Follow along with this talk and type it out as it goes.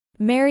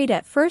Married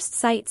at First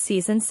Sight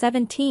Season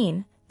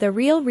 17, the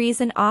real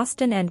reason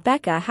Austin and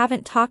Becca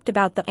haven't talked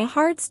about the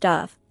hard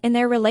stuff in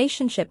their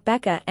relationship.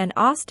 Becca and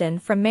Austin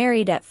from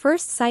Married at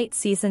First Sight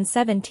Season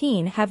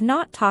 17 have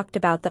not talked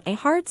about the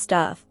hard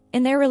stuff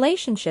in their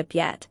relationship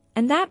yet,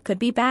 and that could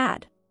be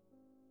bad.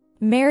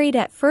 Married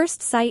at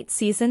First Sight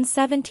Season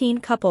 17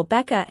 couple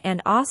Becca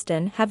and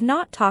Austin have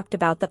not talked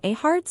about the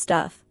hard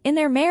stuff in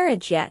their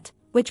marriage yet,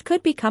 which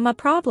could become a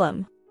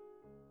problem.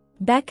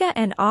 Becca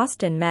and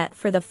Austin met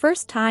for the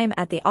first time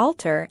at the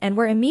altar and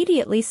were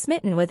immediately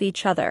smitten with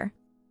each other.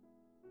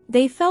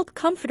 They felt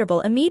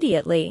comfortable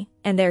immediately,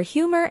 and their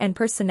humor and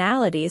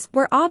personalities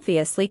were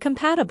obviously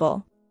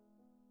compatible.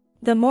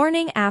 The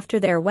morning after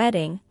their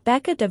wedding,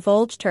 Becca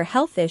divulged her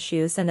health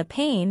issues and the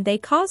pain they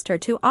caused her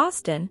to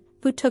Austin,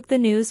 who took the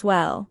news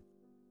well.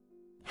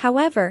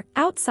 However,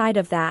 outside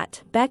of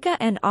that, Becca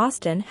and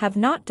Austin have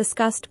not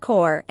discussed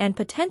core and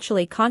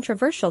potentially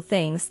controversial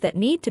things that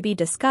need to be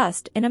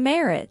discussed in a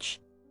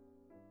marriage.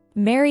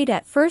 Married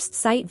at First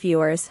Sight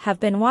viewers have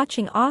been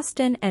watching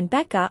Austin and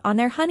Becca on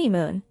their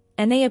honeymoon,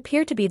 and they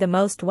appear to be the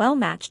most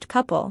well-matched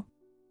couple.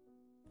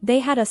 They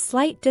had a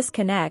slight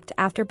disconnect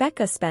after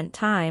Becca spent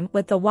time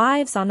with the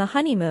wives on the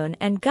honeymoon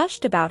and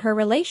gushed about her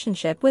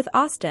relationship with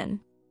Austin.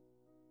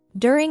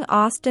 During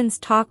Austin's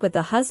talk with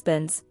the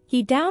husbands,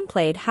 he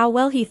downplayed how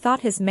well he thought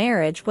his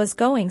marriage was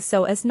going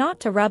so as not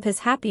to rub his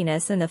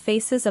happiness in the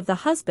faces of the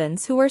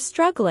husbands who were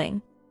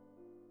struggling.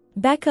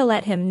 Becca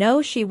let him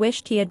know she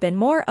wished he had been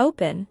more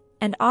open,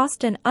 and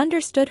Austin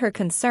understood her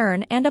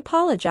concern and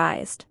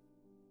apologized.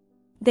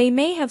 They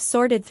may have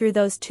sorted through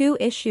those two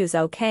issues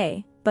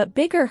okay, but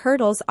bigger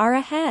hurdles are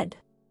ahead.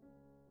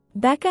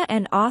 Becca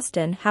and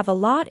Austin have a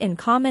lot in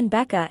common.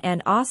 Becca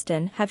and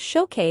Austin have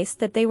showcased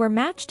that they were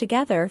matched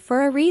together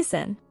for a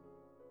reason.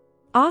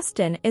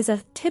 Austin is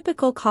a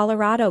typical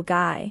Colorado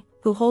guy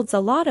who holds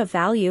a lot of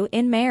value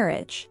in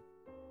marriage.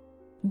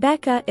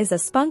 Becca is a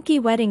spunky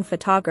wedding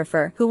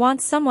photographer who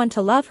wants someone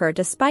to love her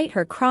despite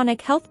her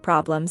chronic health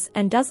problems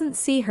and doesn't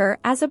see her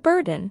as a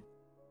burden.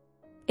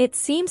 It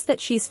seems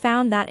that she's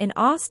found that in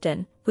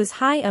Austin, whose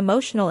high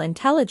emotional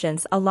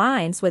intelligence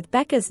aligns with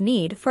Becca's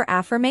need for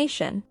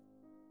affirmation.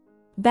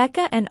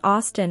 Becca and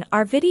Austin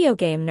are video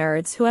game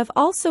nerds who have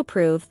also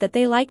proved that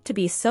they like to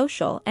be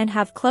social and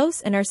have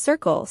close inner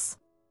circles.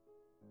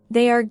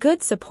 They are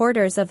good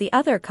supporters of the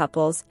other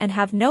couples and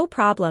have no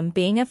problem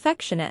being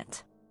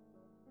affectionate.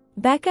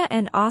 Becca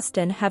and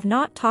Austin have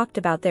not talked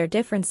about their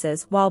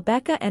differences. While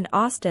Becca and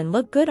Austin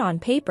look good on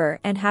paper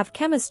and have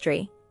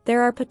chemistry,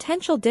 there are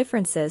potential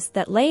differences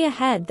that lay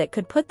ahead that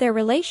could put their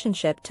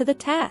relationship to the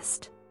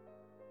test.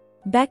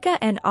 Becca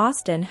and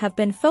Austin have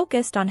been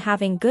focused on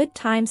having good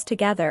times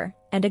together,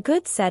 and a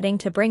good setting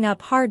to bring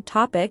up hard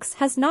topics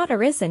has not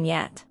arisen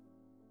yet.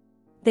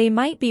 They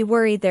might be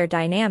worried their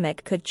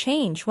dynamic could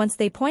change once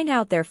they point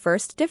out their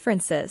first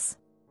differences.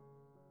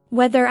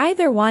 Whether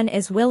either one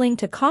is willing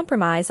to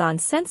compromise on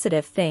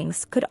sensitive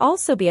things could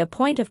also be a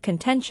point of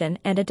contention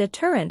and a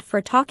deterrent for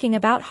talking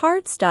about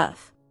hard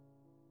stuff.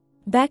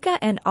 Becca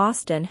and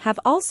Austin have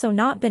also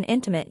not been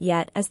intimate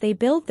yet as they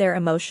build their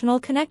emotional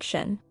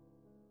connection.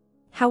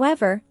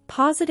 However,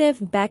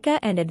 positive Becca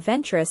and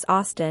adventurous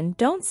Austin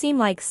don't seem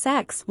like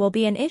sex will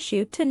be an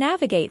issue to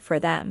navigate for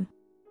them.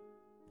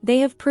 They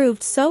have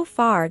proved so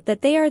far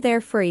that they are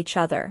there for each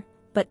other,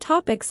 but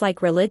topics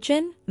like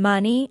religion,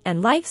 money,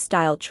 and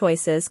lifestyle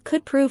choices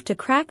could prove to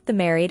crack the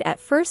Married at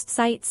First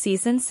Sight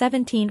Season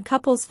 17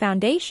 couple's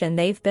foundation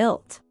they've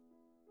built.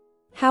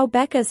 How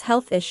Becca's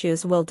health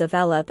issues will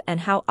develop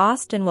and how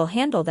Austin will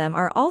handle them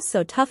are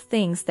also tough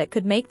things that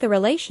could make the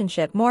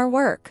relationship more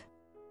work.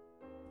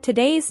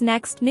 Today's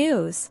next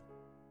news.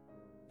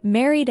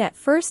 Married at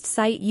First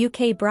Sight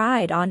UK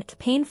bride on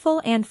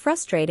painful and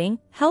frustrating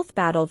health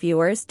battle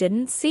viewers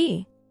didn't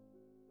see.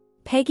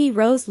 Peggy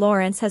Rose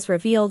Lawrence has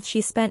revealed she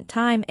spent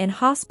time in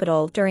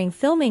hospital during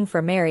filming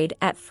for Married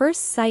at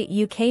First Sight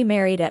UK.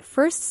 Married at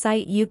First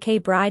Sight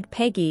UK bride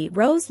Peggy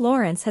Rose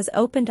Lawrence has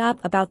opened up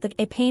about the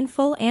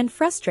painful and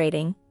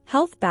frustrating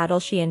health battle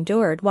she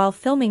endured while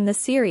filming the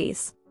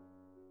series.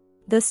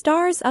 The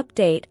star's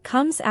update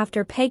comes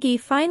after Peggy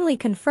finally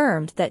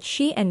confirmed that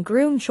she and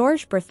groom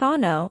George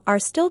Berthano are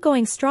still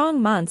going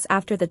strong months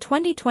after the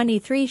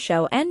 2023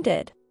 show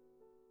ended.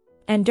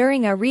 And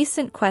during a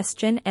recent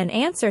question and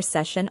answer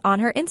session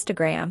on her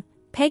Instagram,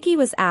 Peggy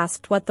was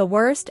asked what the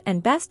worst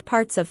and best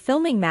parts of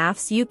filming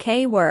MAFS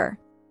UK were.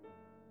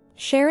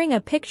 Sharing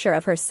a picture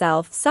of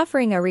herself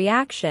suffering a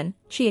reaction,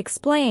 she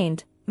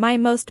explained, "My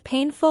most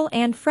painful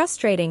and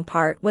frustrating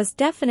part was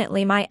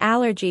definitely my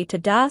allergy to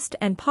dust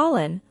and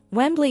pollen.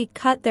 Wembley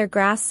cut their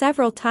grass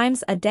several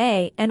times a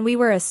day and we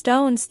were a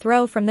stone's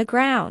throw from the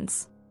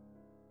grounds.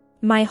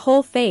 My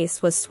whole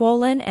face was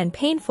swollen and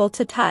painful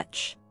to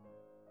touch.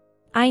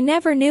 I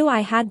never knew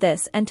I had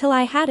this until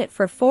I had it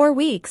for 4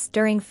 weeks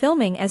during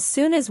filming as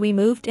soon as we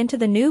moved into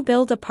the new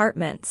build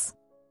apartments.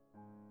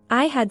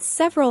 I had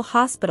several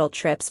hospital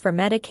trips for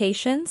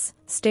medications,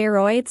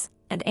 steroids,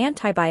 and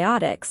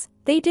antibiotics.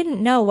 They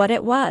didn't know what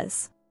it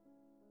was.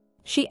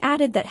 She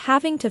added that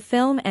having to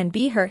film and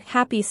be her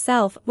happy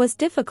self was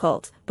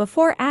difficult,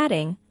 before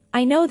adding,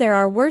 "I know there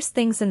are worse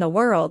things in the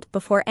world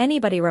before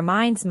anybody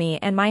reminds me,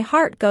 and my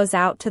heart goes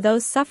out to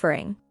those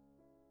suffering.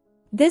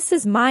 This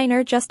is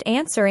minor, just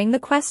answering the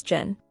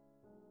question."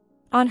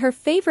 On her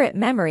favorite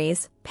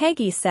memories,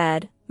 Peggy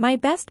said, "My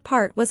best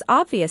part was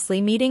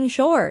obviously meeting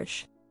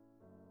George.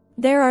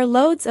 There are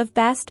loads of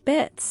best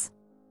bits.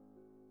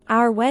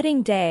 Our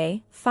wedding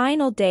day,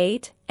 final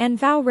date, and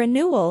vow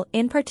renewal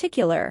in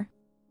particular.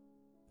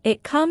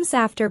 It comes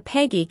after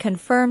Peggy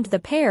confirmed the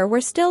pair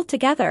were still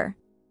together."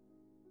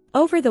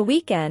 Over the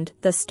weekend,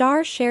 the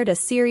star shared a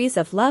series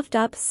of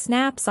loved-up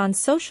snaps on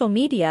social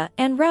media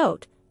and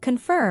wrote,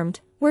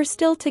 "Confirmed, we're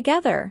still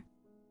together.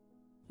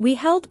 We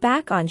held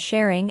back on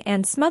sharing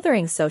and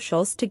smothering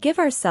socials to give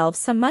ourselves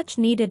some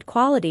much-needed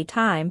quality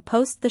time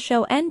post the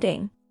show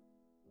ending.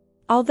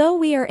 Although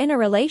we are in a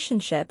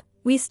relationship,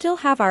 we still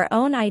have our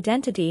own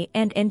identity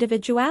and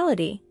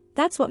individuality.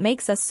 That's what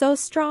makes us so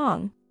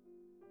strong.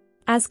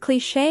 As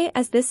cliché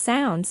as this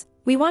sounds,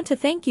 we want to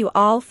thank you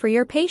all for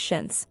your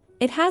patience.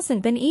 It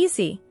hasn't been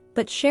easy,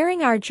 but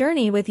sharing our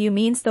journey with you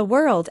means the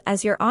world,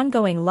 as your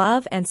ongoing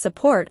love and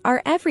support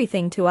are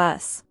everything to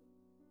us."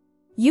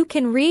 You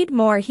can read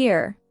more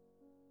here.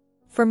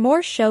 For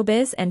more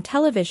showbiz and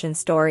television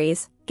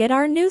stories, get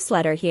our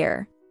newsletter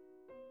here.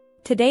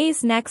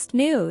 Today's next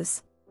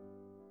news.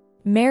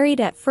 Married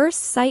at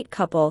first sight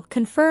couple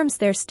confirms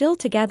they're still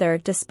together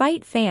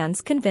despite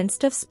fans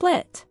convinced of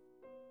split.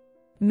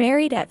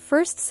 Married at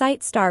First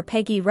Sight star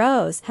Peggy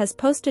Rose has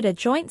posted a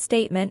joint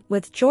statement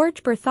with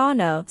George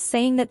Berthano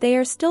saying that they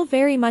are still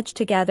very much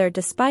together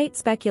despite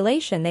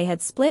speculation they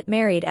had split.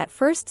 Married at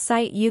First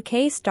Sight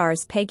UK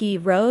stars Peggy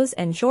Rose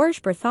and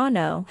George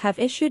Berthano have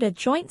issued a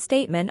joint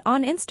statement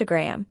on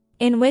Instagram,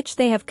 in which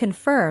they have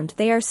confirmed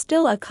they are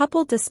still a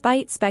couple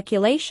despite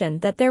speculation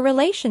that their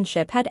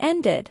relationship had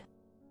ended.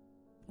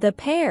 The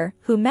pair,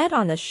 who met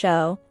on the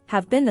show,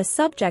 have been the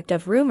subject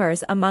of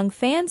rumors among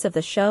fans of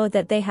the show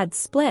that they had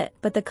split,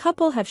 but the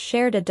couple have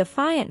shared a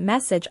defiant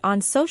message on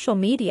social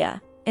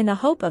media, in the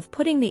hope of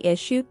putting the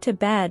issue to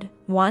bed,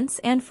 once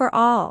and for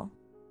all.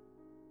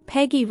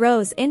 Peggy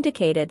Rose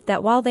indicated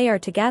that while they are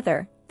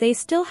together, they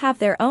still have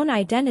their own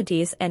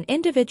identities and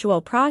individual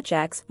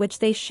projects which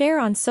they share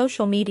on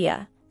social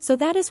media, so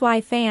that is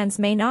why fans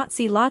may not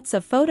see lots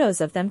of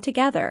photos of them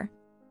together.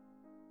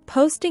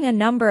 Posting a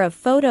number of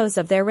photos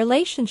of their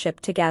relationship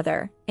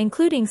together,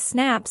 including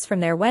snaps from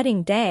their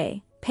wedding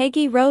day,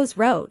 Peggy Rose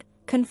wrote,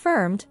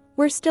 "Confirmed,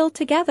 we're still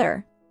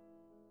together."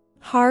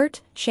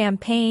 Heart,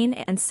 champagne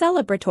and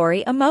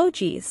celebratory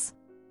emojis.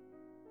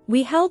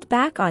 We held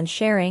back on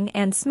sharing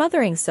and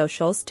smothering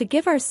socials to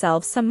give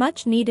ourselves some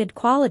much-needed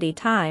quality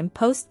time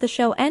post the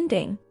show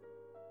ending.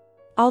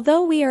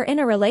 Although we are in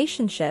a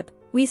relationship,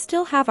 we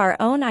still have our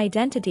own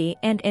identity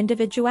and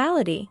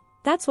individuality.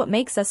 That's what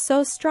makes us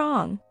so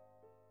strong.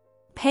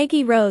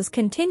 Peggy Rose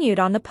continued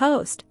on the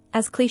post,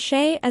 "As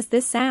cliché as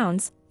this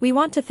sounds, we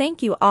want to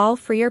thank you all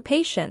for your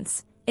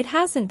patience. It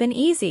hasn't been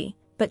easy,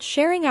 but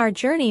sharing our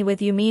journey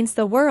with you means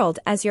the world,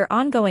 as your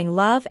ongoing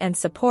love and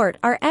support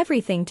are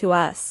everything to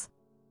us.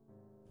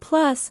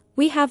 Plus,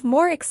 we have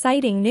more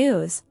exciting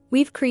news.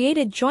 We've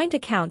created joint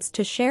accounts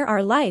to share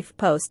our life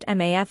post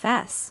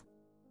MAFS.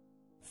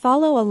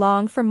 Follow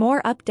along for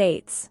more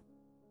updates.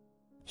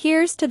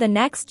 Here's to the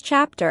next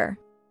chapter."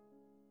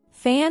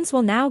 Fans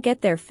will now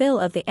get their fill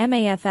of the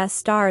MAFS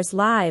stars'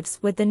 lives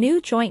with the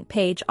new joint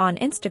page on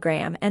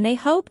Instagram, and they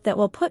hope that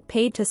will put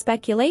paid to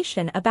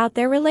speculation about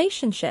their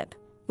relationship,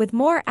 with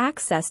more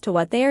access to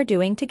what they are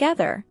doing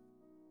together.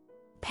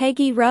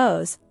 Peggy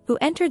Rose, who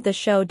entered the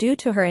show due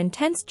to her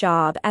intense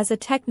job as a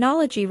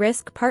technology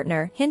risk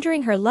partner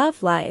hindering her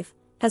love life,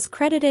 has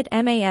credited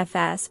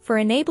MAFS for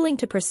enabling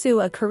to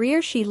pursue a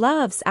career she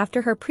loves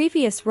after her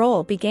previous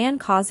role began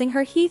causing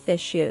her health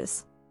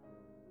issues.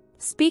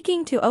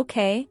 Speaking to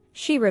OK,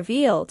 she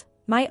revealed,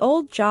 "My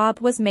old job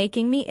was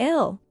making me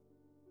ill.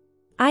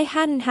 I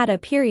hadn't had a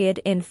period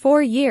in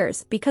 4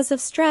 years because of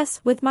stress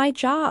with my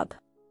job."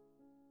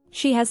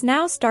 She has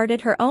now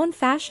started her own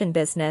fashion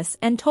business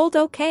and told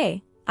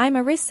OK, "I'm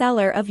a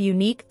reseller of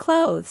unique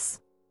clothes.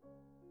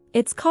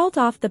 It's called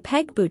Off the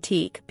Peg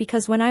Boutique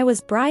because when I was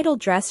bridal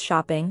dress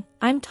shopping,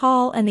 I'm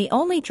tall and the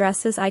only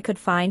dresses I could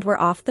find were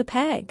off the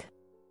peg.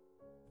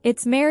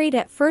 It's Married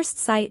at First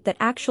Sight that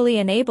actually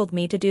enabled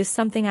me to do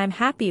something I'm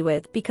happy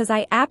with because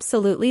I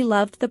absolutely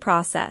loved the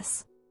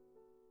process.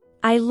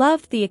 I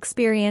loved the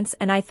experience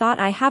and I thought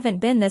I haven't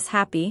been this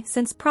happy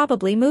since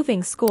probably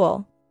moving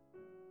school."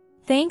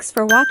 Thanks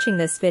for watching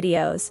this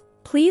videos.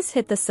 Please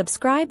hit the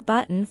subscribe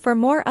button for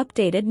more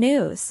updated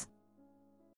news.